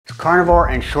Carnivore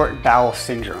and short bowel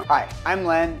syndrome. Hi, I'm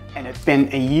Len, and it's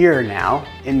been a year now,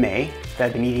 in May, that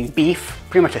I've been eating beef,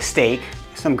 pretty much a steak,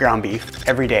 some ground beef,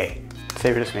 every day.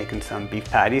 Today we're just making some beef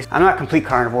patties. I'm not complete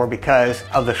carnivore because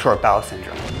of the short bowel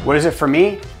syndrome. What is it for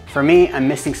me? For me, I'm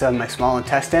missing some of my small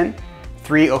intestine.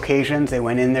 3 occasions they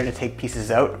went in there to take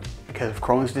pieces out because of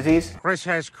Crohn's disease. Chris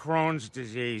has Crohn's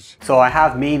disease. So I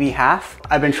have maybe half.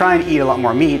 I've been trying to eat a lot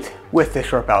more meat with this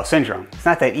short bowel syndrome. It's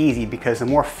not that easy because the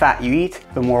more fat you eat,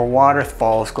 the more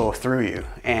waterfalls go through you,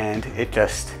 and it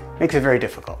just makes it very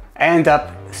difficult. I end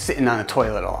up sitting on the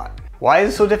toilet a lot. Why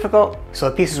is it so difficult? So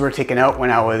the pieces were taken out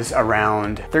when I was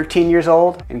around 13 years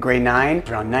old in grade 9,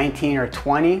 around 19 or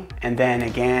 20, and then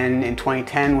again in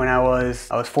 2010 when I was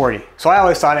 40. So I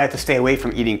always thought I had to stay away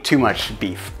from eating too much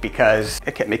beef because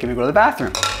it kept making me go to the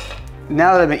bathroom.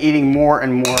 Now that I've been eating more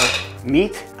and more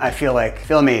meat, I feel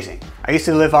amazing. I used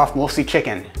to live off mostly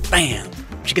chicken. Bam!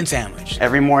 Chicken sandwich.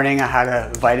 Every morning I had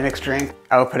a Vitamix drink.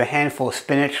 I would put a handful of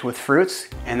spinach with fruits,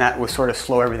 and that would sort of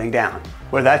slow everything down.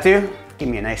 What did that do? Give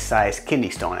me a nice sized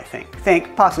kidney stone, I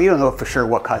think. Possibly, you don't know for sure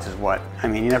what causes what. I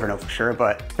mean, you never know for sure,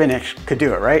 but spinach could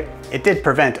do it, right? It did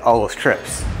prevent all those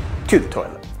trips to the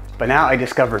toilet. But now I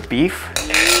discovered beef.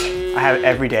 I have it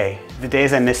every day. The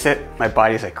days I miss it, my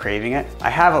body's like craving it.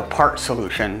 I have a part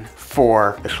solution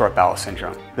for the short bowel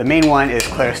syndrome. The main one is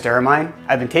clerosteramine.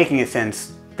 I've been taking it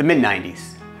since the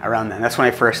mid-90s, around then. That's when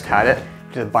I first had it.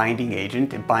 It's a binding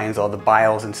agent. It binds all the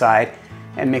biles inside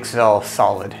and makes it all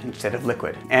solid instead of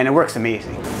liquid. And it works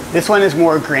amazing. This one is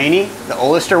more grainy, the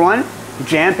Ollister one.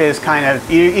 Jamp is kind of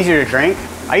easier to drink.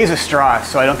 I use a straw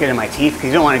so I don't get it in my teeth because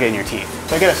you don't want to get in your teeth.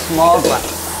 So I get a small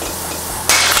glass.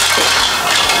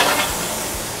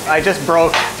 I just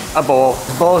broke a bowl.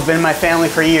 This bowl has been in my family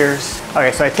for years.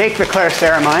 Okay, so I take the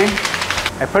clerosteramine,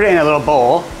 I put it in a little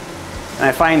bowl, and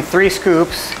I find 3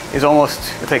 scoops is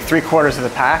it's like 3/4 of the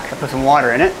pack. I put some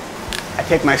water in it. I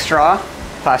take my straw,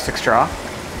 plastic straw,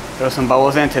 throw some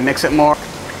bubbles in to mix it more,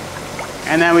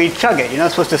 and then we chug it. You're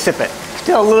not supposed to sip it.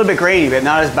 Still a little bit grainy, but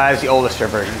not as bad as the Ollister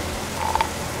version.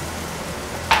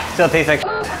 Still tastes like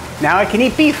Now I can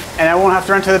eat beef, and I won't have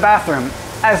to run to the bathroom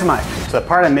as much. So the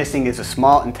part I'm missing is the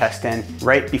small intestine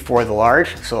right before the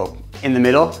large. So in the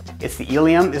middle, it's the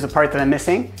ileum is the part that I'm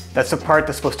missing. That's the part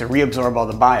that's supposed to reabsorb all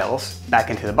the biles back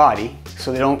into the body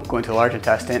so they don't go into the large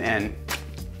intestine and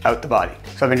out the body.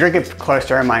 So I've been drinking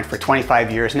clerosteramine for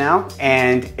 25 years now,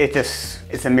 and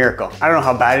it's a miracle. I don't know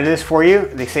how bad it is for you.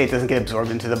 They say it doesn't get absorbed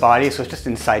into the body, so it's just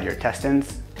inside your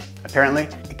intestines, apparently.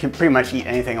 I can pretty much eat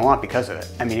anything I want because of it.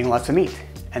 I'm eating lots of meat,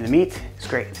 and the meat is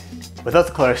great. Without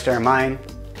the clerosteramine,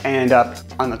 I end up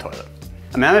on the toilet.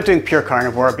 I mean, I'm not doing pure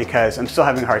carnivore because I'm still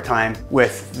having a hard time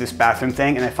with this bathroom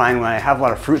thing, and I find when I have a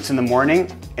lot of fruits in the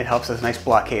morning, it helps as a nice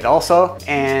blockade also,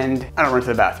 and I don't run to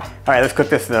the bathroom. All right, let's cook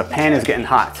this. The pan is getting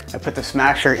hot. I put the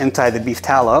smasher inside the beef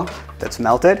tallow that's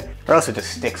melted, or else it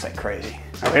just sticks like crazy.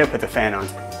 All right, I'm gonna put the fan on.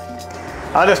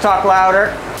 I'll just talk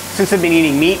louder. Since I've been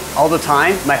eating meat all the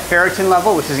time, my ferritin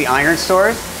level, which is the iron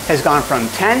stores, has gone from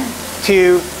 10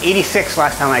 to 86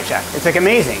 last time I checked. It's like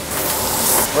amazing.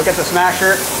 Look at the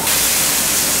smasher.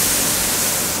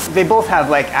 They both have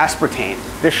like aspartame.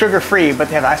 They're sugar-free, but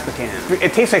they have aspartame in it.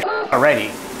 It tastes like already.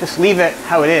 Just leave it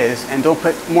how it is and don't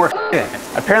put more in it.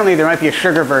 Apparently there might be a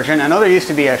sugar version. I know there used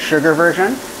to be a sugar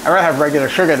version. I'd rather have regular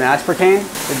sugar than aspartame.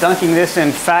 But dunking this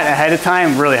in fat ahead of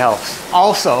time really helps.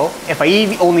 Also, if I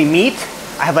eat only meat,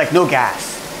 I have like no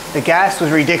gas. The gas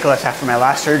was ridiculous after my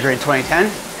last surgery in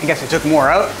 2010. I guess I took more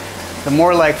out. The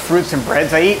more like fruits and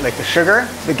breads I eat, like the sugar,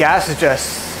 the gas is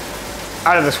just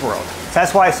out of this world. So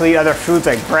that's why I still eat other foods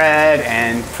like bread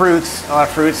and fruits, a lot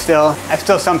of fruits still. I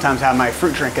still sometimes have my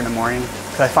fruit drink in the morning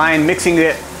because I find mixing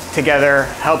it together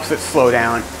helps it slow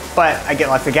down, but I get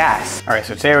lots of gas. All right,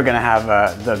 so today we're gonna have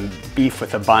the beef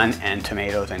with a bun and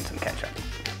tomatoes and some ketchup.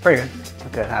 Pretty good.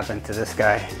 What could happen to this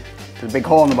guy? There's a big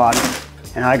hole in the bottom.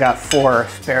 And I got 4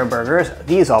 spare burgers.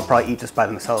 These I'll probably eat just by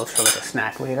themselves for like a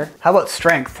snack later. How about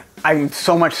strength? I'm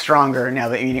so much stronger now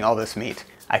that I'm eating all this meat.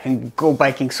 I can go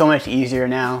biking so much easier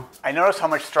now. I noticed how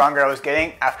much stronger I was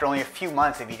getting after only a few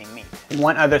months of eating meat.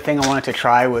 One other thing I wanted to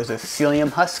try was a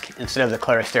psyllium husk instead of the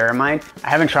clerosteramine. I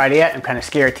haven't tried it yet. I'm kind of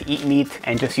scared to eat meat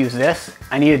and just use this.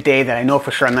 I need a day that I know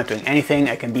for sure I'm not doing anything.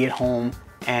 I can be at home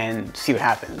and see what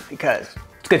happens, because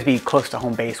it's good to be close to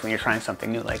home base when you're trying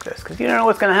something new like this, because you don't know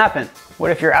what's gonna happen. What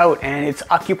if you're out and it's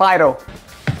occupido?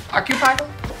 Occupido?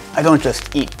 I don't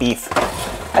just eat beef.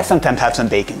 I sometimes have some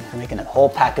bacon. I'm making a whole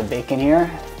pack of bacon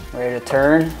here, ready to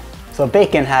turn. So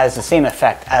bacon has the same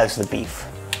effect as the beef.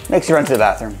 Makes you run to the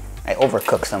bathroom. I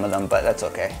overcook some of them, but that's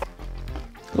okay.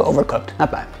 A little overcooked,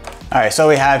 not bad. All right, so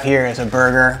what we have here is a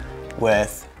burger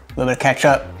with a little bit of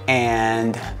ketchup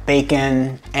and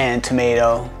bacon and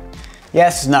tomato.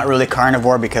 Yes, it's not really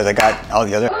carnivore because I got all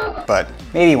the other, but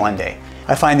maybe one day.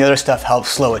 I find the other stuff helps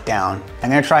slow it down. I'm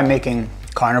gonna try making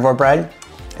carnivore bread.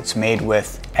 It's made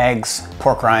with eggs,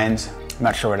 pork rinds, I'm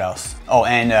not sure what else. Oh,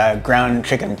 and ground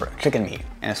chicken meat.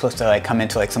 And it's supposed to like come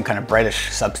into like some kind of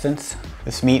breadish substance.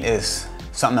 This meat is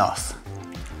something else.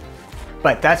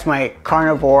 But that's my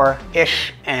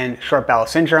carnivore-ish and short bowel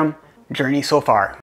syndrome journey so far.